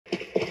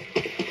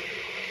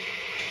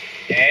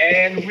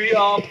And we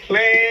are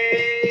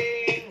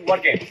playing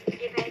what game?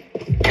 Debate.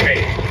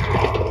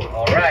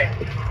 Alright,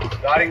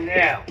 starting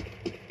now.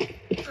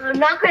 I'm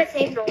not gonna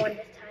save no one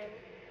this time.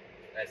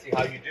 Let's see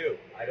how you do.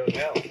 I don't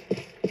know.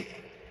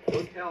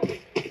 Don't tell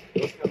me.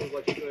 Don't tell me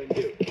what you're gonna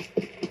do.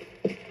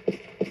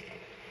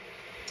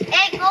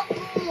 Hey,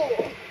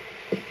 Goku!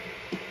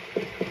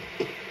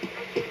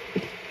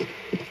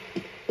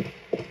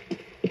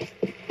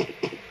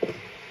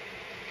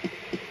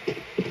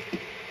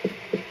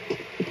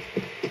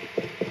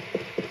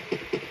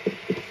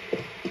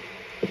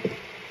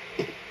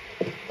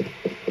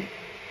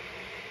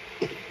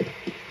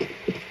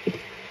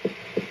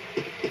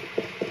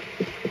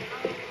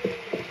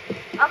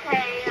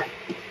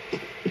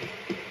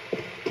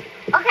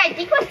 Okay,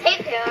 Dick was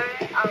safe here.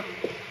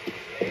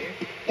 Save?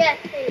 Yes,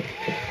 safe.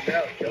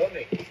 No, show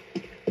me.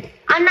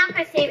 I'm not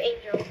gonna save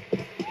Angel.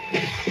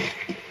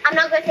 I'm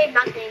not gonna save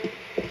nothing.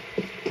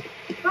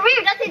 For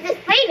real, that's his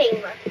display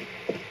name.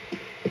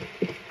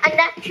 And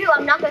that's true,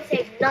 I'm not gonna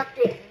save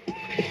nothing.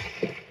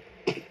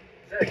 Is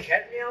that a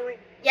cat meowing?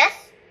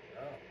 Yes?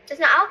 Oh. It's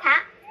not our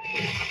cat.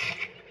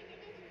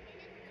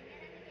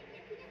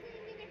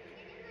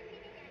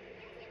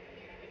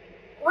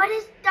 What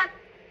is that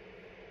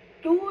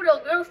dude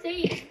or girl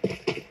saying?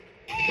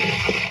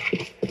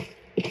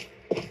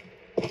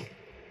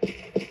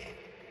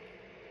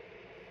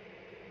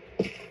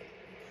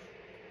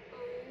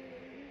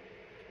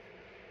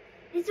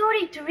 There's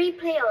only 3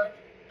 players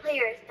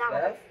down.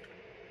 Left?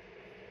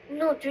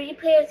 No, 3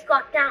 players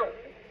got down.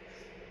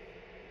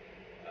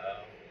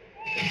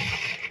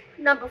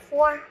 Number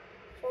 4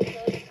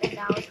 players got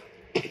down.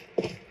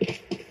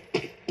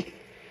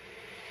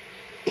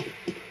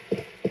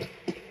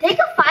 They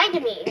could find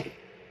me.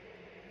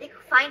 They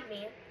could find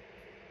me.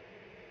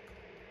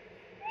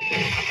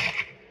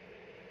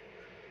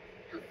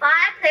 5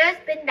 players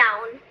been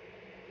down.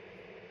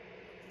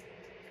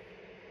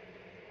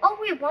 Oh,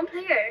 we have 1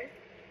 player.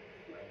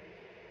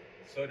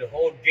 So the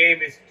whole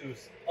game is to...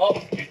 Oh!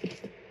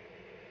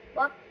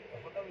 What?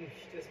 How come you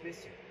just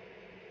missed you?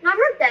 No, I'm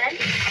not dead.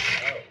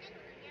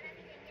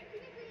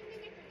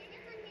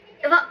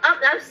 Oh.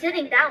 I'm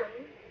sitting down.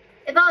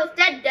 If I was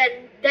dead,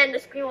 then the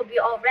screen would be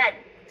all red,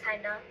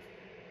 kinda.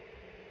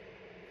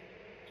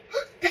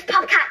 That's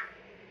Pop Cat.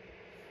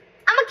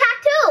 I'm a cat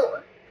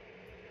too.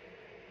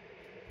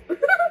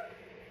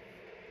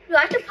 Yo,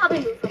 I should probably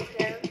move from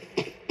here.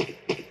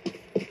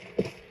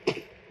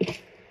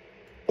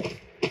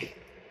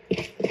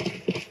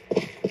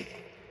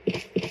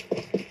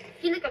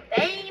 You look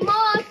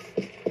famous.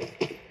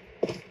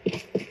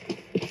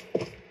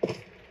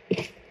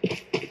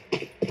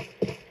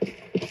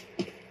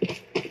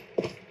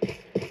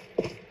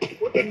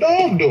 What the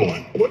dog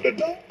doing? What the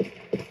dog?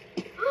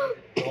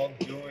 Dog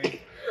doing?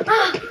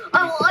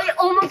 I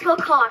almost got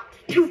caught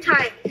 2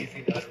 times. He's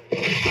in the other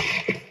room.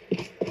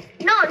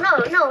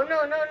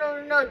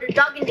 No. The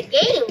dog in the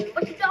game.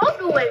 What's the dog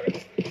doing?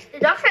 The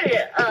dog trying to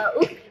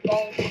oof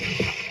people.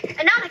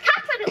 And now the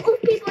cat's trying to oof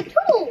people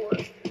too.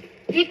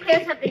 3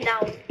 players have been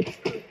down.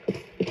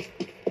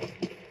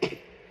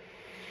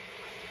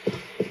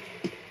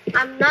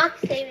 I'm not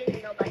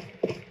saving nobody.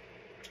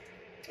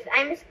 Because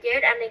I'm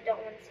scared and I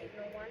don't want to save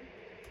no one.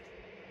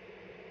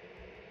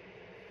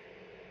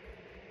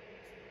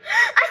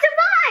 I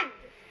survived!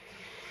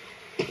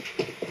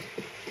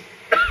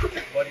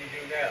 What do you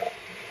do now?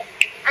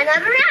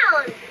 Another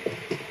round.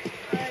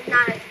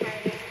 Not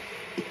exciting.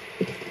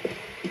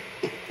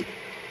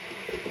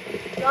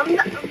 So I'm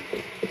the,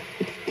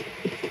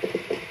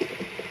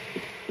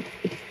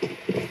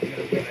 You're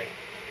gonna wait like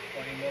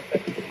 20 more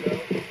seconds to go?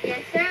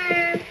 yes,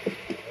 sir.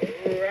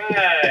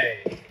 Alright.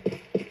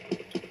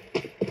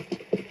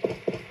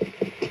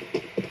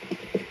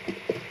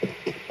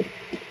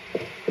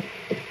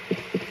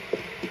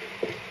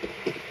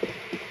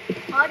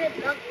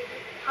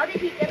 How did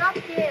he get up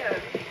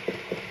there?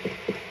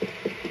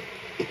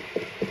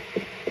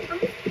 I'm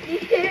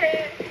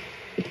scared.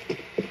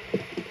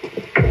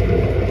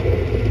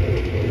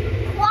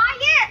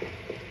 Quiet!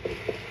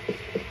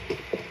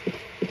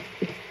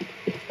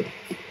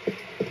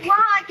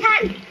 Wow, I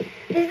can't.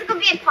 This is gonna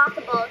be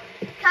impossible.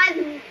 Cause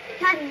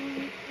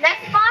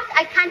next boss,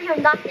 I can't hear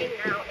nothing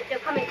now. If they're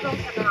coming close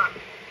or not.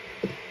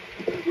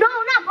 No,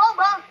 not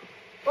Boba.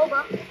 Boba.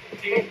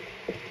 Team.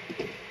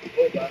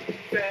 Boba.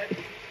 Fed.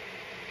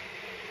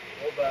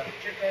 Boba.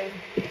 Chicken.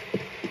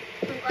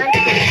 I'm going to.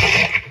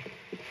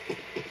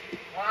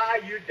 Ah,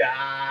 you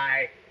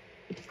die.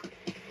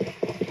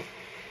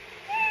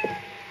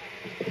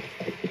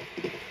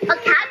 A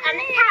cat and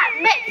a cat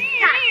mix.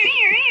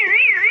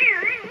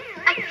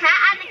 A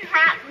cat and a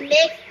cat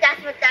mix.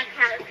 That's what that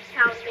cat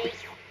sound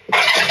makes.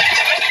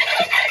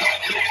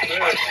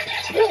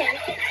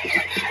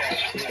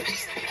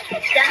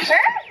 That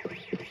her?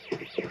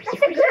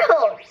 That's a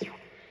girl.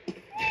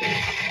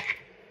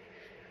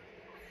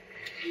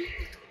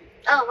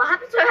 Oh, what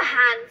happens to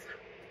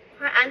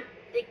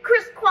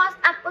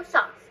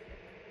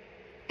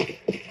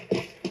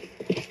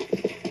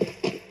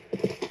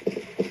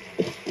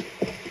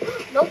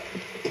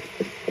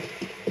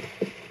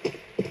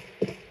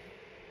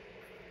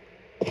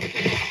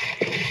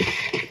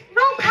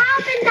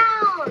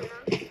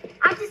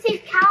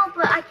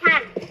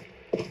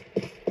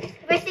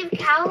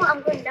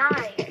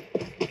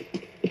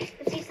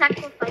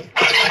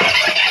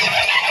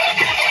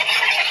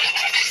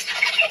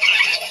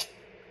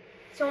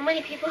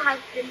has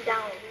been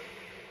down.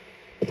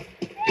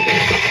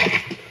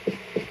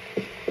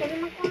 Can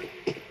you look?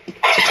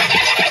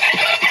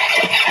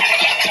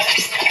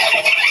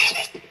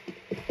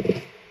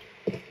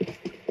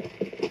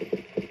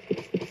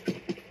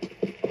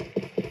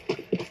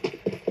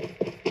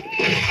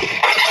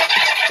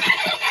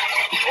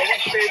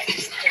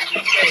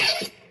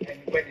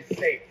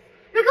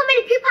 Look how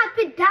many people have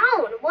been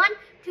down. 1,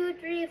 2,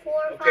 3, 4,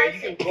 5, 6. Okay,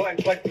 you can go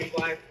and try to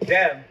revive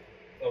them,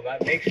 so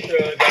that makes sure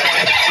that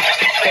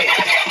they're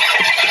safe.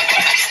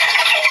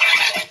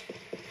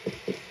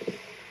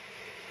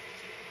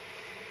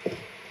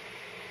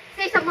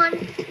 Say someone.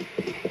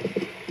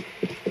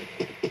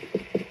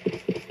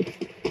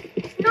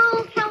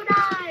 No, cow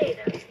died.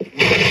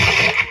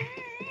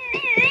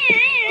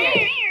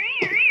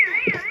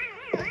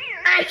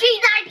 And she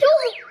died too.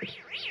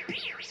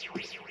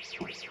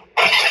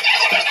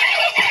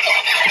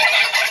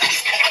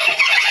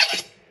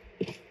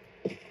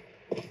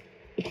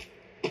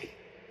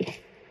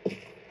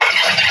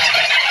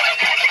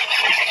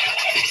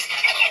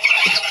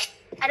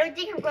 I don't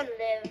think I'm gonna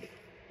live.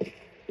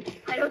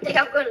 I don't think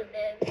I'm gonna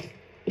live.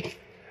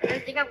 I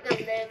don't think I'm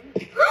gonna live.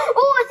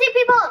 Oh, I see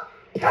people!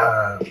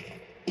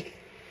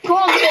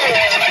 Come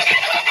here!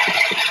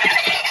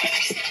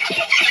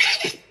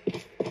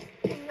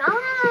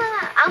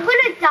 Nah, I'm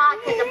gonna die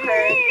to the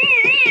bird.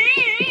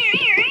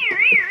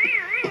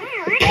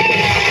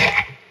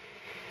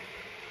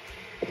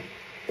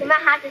 You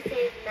might have to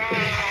save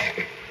Matt.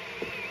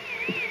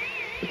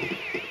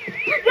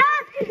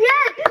 Yes!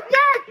 Yes!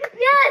 Yes!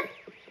 Yes!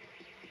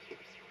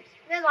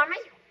 You guys want me?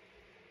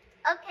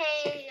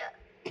 Okay.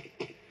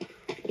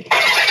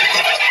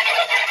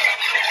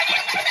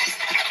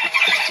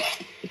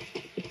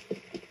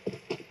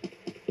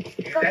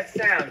 Hear that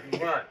sound, you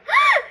run.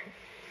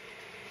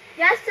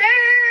 Yes, sir.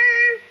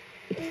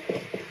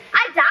 I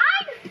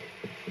died?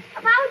 I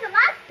thought I was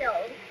alive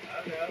still. I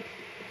don't know.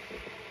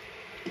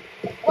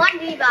 1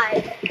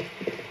 revive.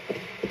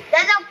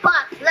 There's a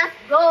bus. Let's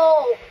go.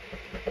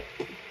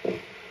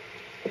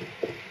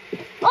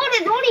 Oh,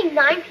 there's only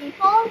 9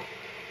 people?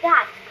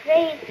 That's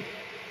crazy.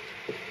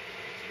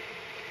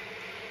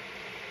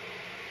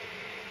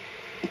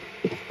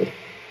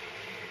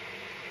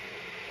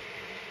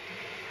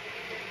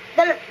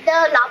 The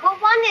lava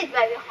one is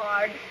very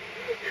hard.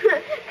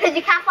 Because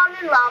you can't fall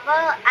in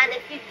lava, and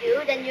if you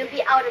do, then you'll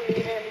be out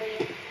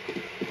immediately.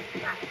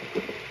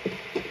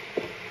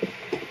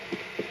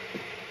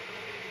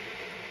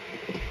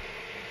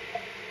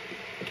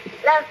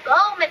 Let's go,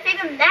 my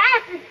favorite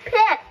map is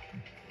pissed.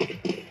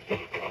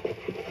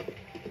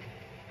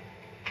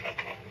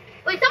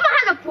 Wait, someone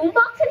has a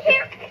boombox in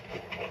here?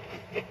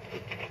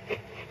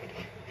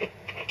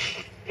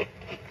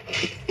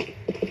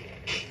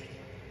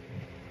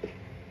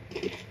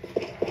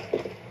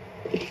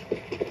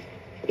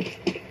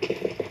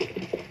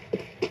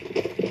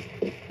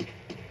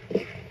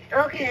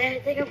 Okay, I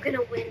think I'm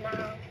gonna win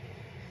now.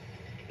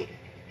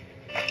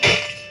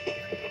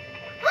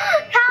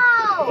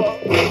 Cow!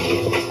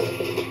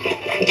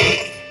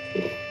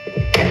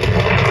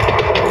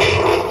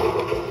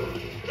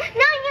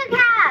 Nanya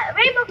cat!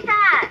 Rainbow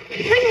cat!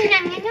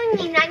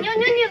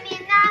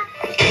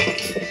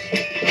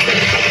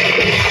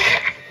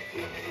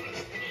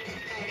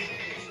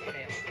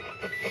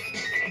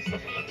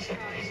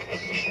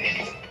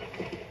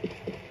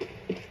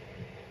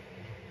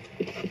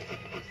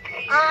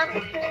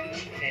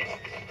 Detail.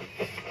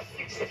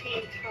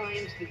 16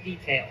 times the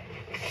detail.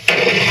 16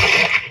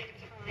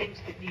 times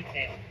the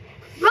detail.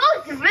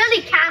 Bro's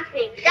really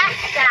camping. That's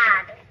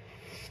sad.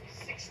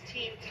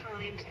 16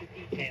 times the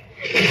detail.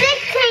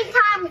 16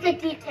 times the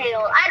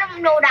detail. I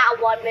don't know that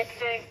one,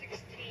 mister.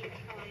 16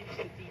 times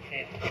the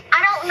detail. I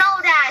don't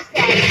know that,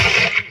 Seth.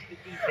 Times the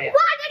detail.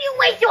 Why did you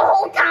waste your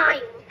whole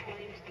time?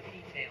 Times the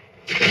detail.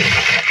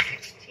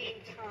 16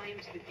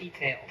 times the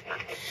detail.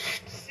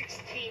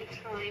 16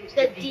 times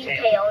The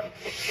detail.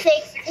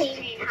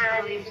 16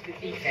 times the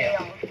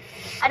detail.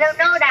 I don't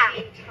know that.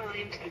 16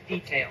 times the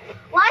detail.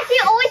 Why is he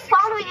always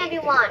following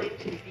everyone?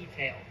 Times the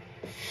detail.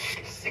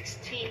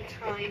 16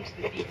 times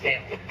the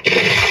detail.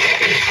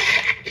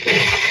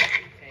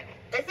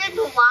 This is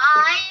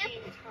why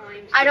 16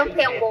 times I the don't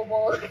play on detail.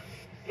 mobile.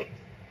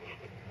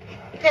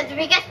 Because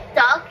we get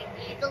stuck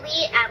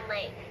easily and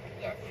like,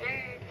 yes sir.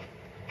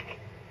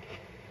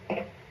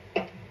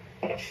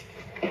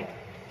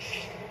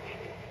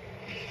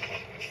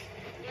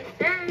 Yes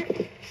sir.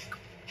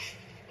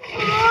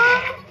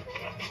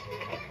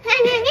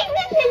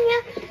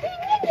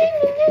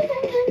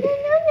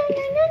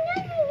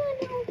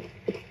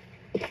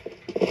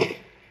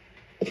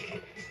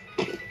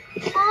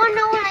 Oh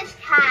no, let's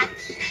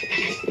catch.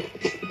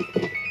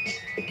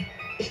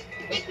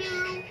 Thank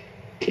you.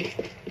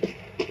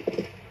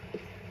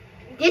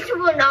 This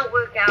will not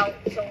work out,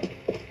 so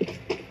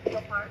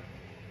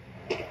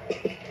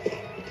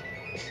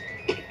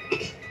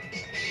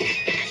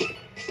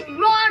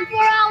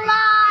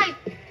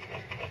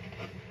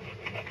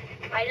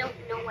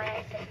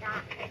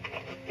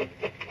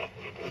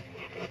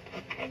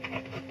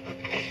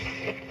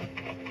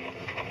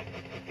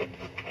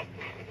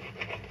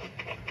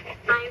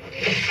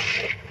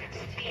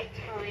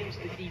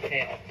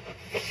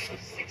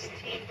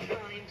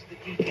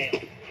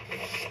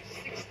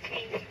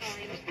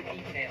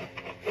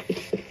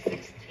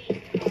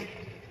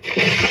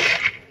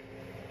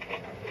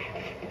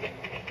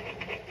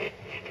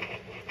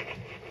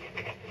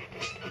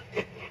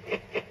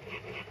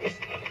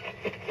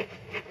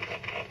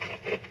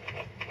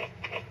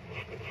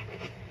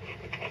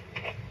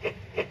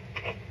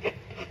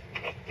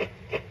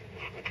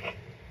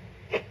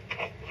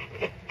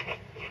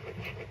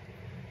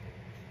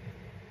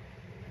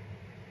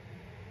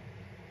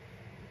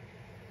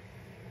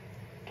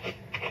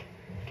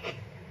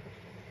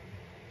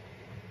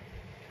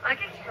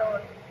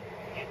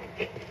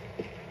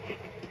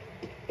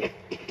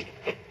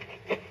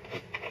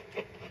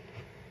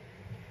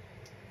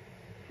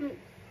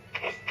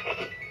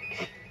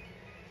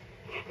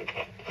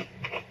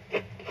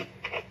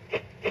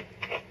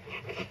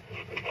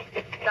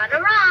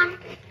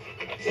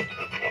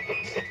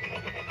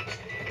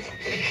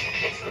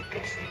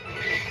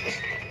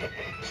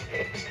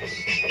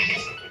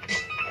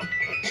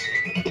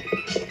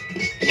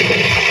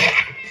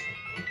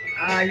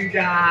you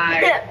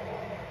died.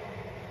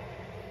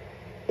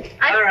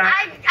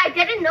 I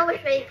didn't know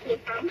which way it came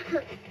from.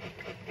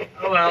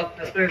 Oh well,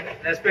 let's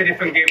play a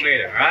different game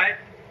later, alright?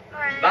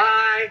 Alright.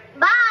 Bye!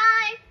 Bye!